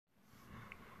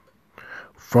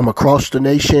From across the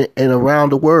nation and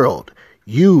around the world,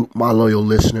 you, my loyal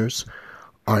listeners,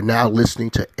 are now listening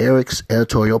to Eric's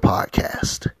Editorial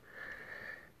Podcast.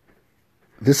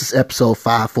 This is episode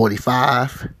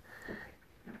 545,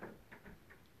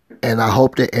 and I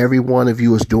hope that every one of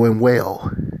you is doing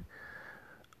well.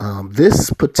 This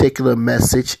particular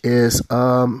message is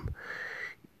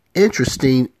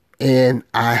interesting, and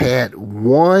I had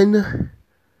one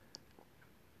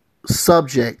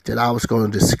subject that I was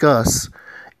going to discuss,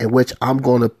 in which I'm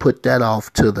going to put that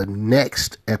off to the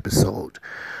next episode,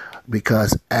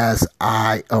 because as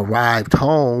I arrived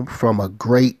home from a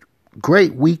great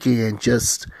weekend,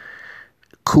 just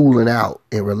cooling out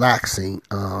and relaxing,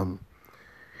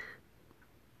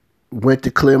 went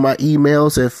to clear my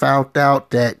emails and found out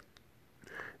that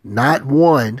not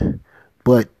one,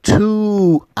 but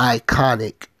two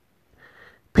iconic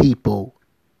people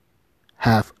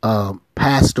have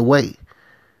passed away.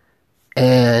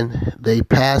 And they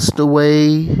passed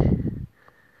away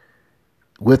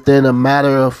within a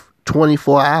matter of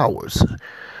 24 hours.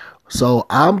 So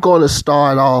I'm going to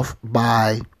start off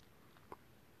by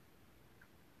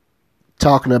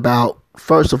talking about,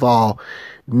 first of all,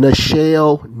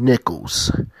 Nichelle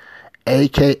Nichols,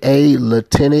 a.k.a.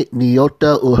 Lieutenant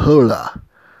Nyota Uhura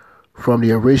from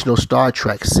the original Star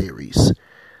Trek series.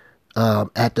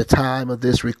 At the time of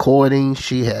this recording,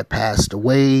 she had passed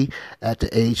away at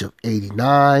the age of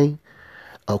 89.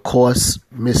 Of course,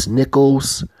 Miss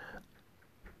Nichols,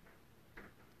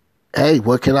 hey,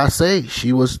 what can I say?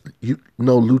 She was,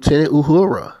 Lieutenant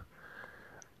Uhura.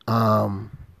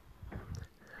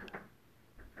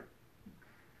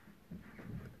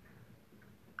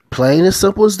 Plain and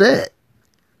simple as that.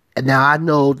 And now I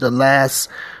know the last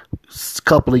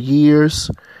couple of years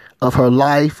of her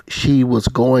life, she was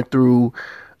going through,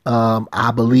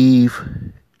 I believe,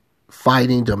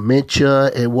 fighting dementia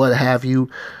and what have you.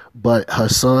 But her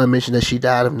son mentioned that she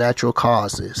died of natural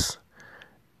causes.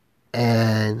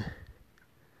 And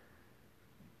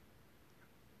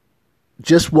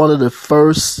just one of the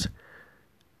first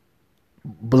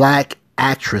black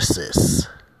actresses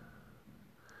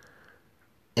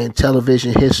in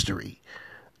television history.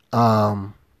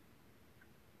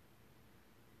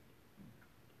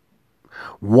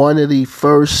 One of the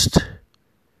first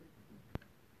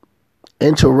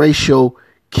interracial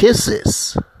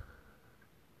kisses.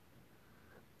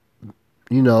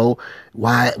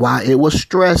 Why it was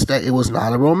stressed that it was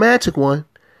not a romantic one,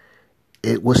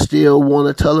 it was still one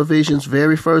of television's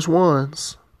very first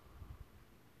ones.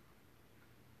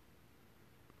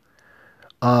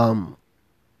 Dr.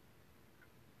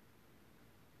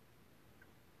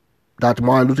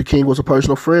 Martin Luther King was a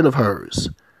personal friend of hers.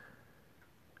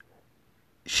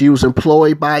 She was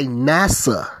employed by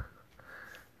NASA.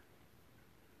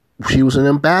 She was an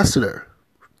ambassador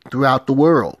throughout the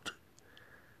world.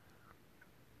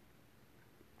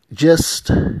 Just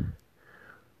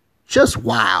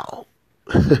wow.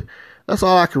 That's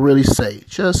all I can really say.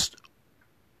 Just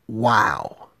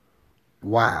wow.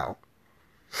 Wow.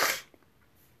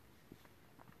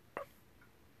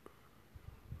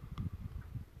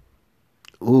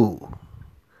 Ooh.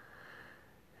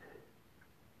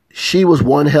 She was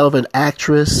one hell of an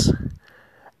actress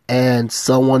and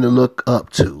someone to look up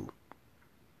to.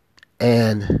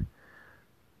 And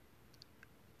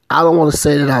I don't want to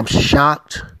say that I'm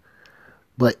shocked,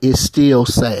 but it's still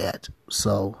sad.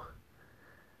 So,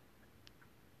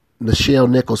 Nichelle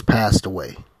Nichols passed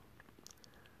away.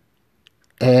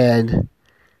 And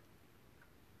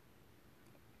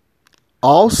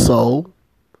also,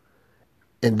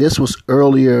 and this was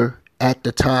earlier at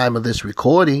the time of this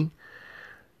recording,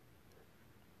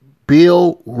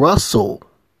 Bill Russell,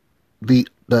 the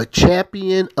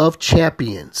champion of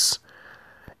champions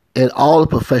in all of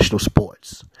professional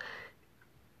sports.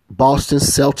 Boston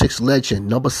Celtics legend,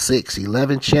 number 6,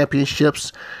 11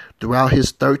 championships throughout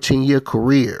his 13-year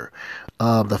career.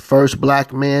 The first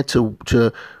black man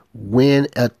to win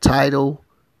a title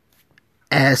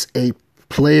as a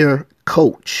player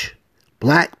coach,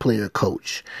 black player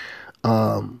coach.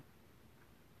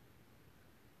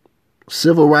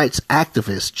 Civil rights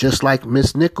activist, just like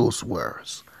Miss Nichols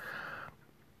was.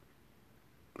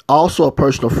 Also a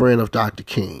personal friend of Dr.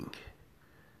 King.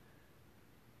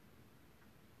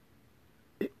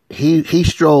 He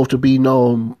strove to be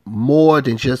known more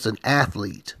than just an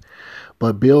athlete.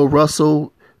 But Bill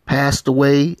Russell passed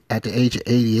away at the age of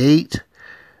 88.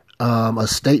 A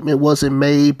statement wasn't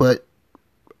made, but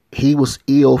he was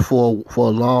ill for a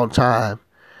long time.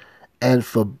 And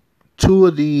for two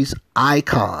of these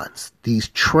icons, these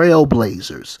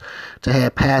trailblazers, to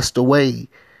have passed away,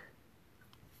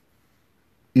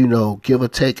 give or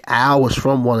take hours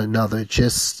from one another,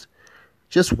 just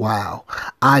just wow.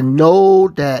 I know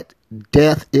that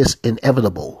death is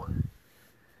inevitable.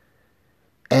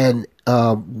 And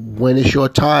when it's your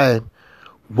time,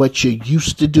 what you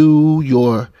used to do,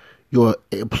 your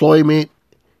employment,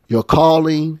 your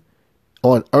calling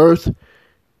on earth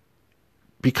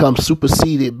becomes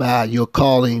superseded by your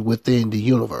calling within the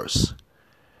universe.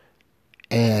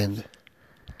 And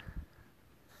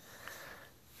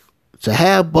to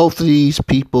have both of these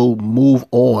people move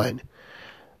on,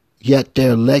 yet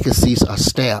their legacies are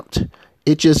stamped,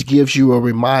 it just gives you a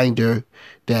reminder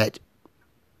that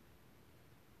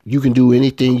you can do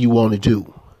anything you want to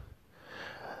do.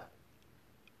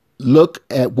 Look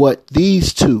at what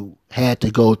these two had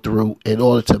to go through in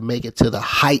order to make it to the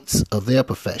heights of their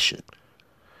profession.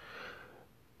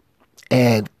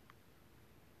 And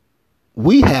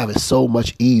we have it so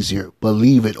much easier,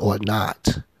 believe it or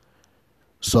not.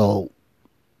 So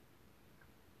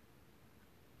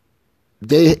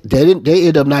they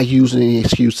end up not using any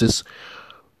excuses.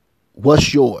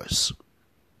 What's yours?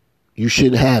 You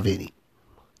shouldn't have any.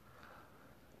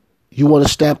 You want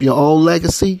to stamp your own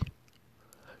legacy?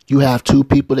 You have two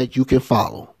people that you can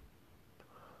follow.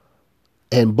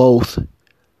 And both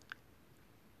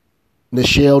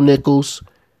Nichelle Nichols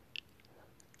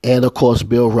and, of course,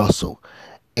 Bill Russell.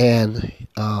 And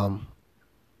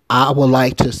I would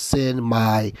like to send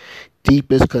my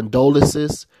deepest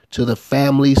condolences to the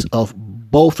families of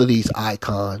both of these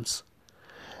icons.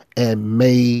 And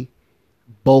may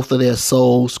both of their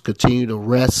souls continue to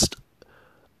rest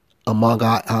among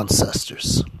our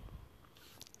ancestors.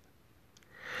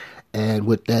 And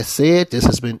with that said, this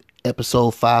has been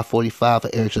episode 545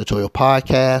 of Eric Tutorial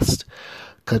Podcast.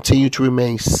 Continue to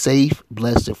remain safe,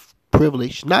 blessed, and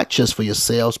privileged, not just for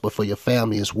yourselves, but for your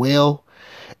family as well.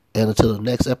 And until the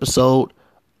next episode,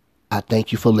 I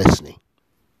thank you for listening.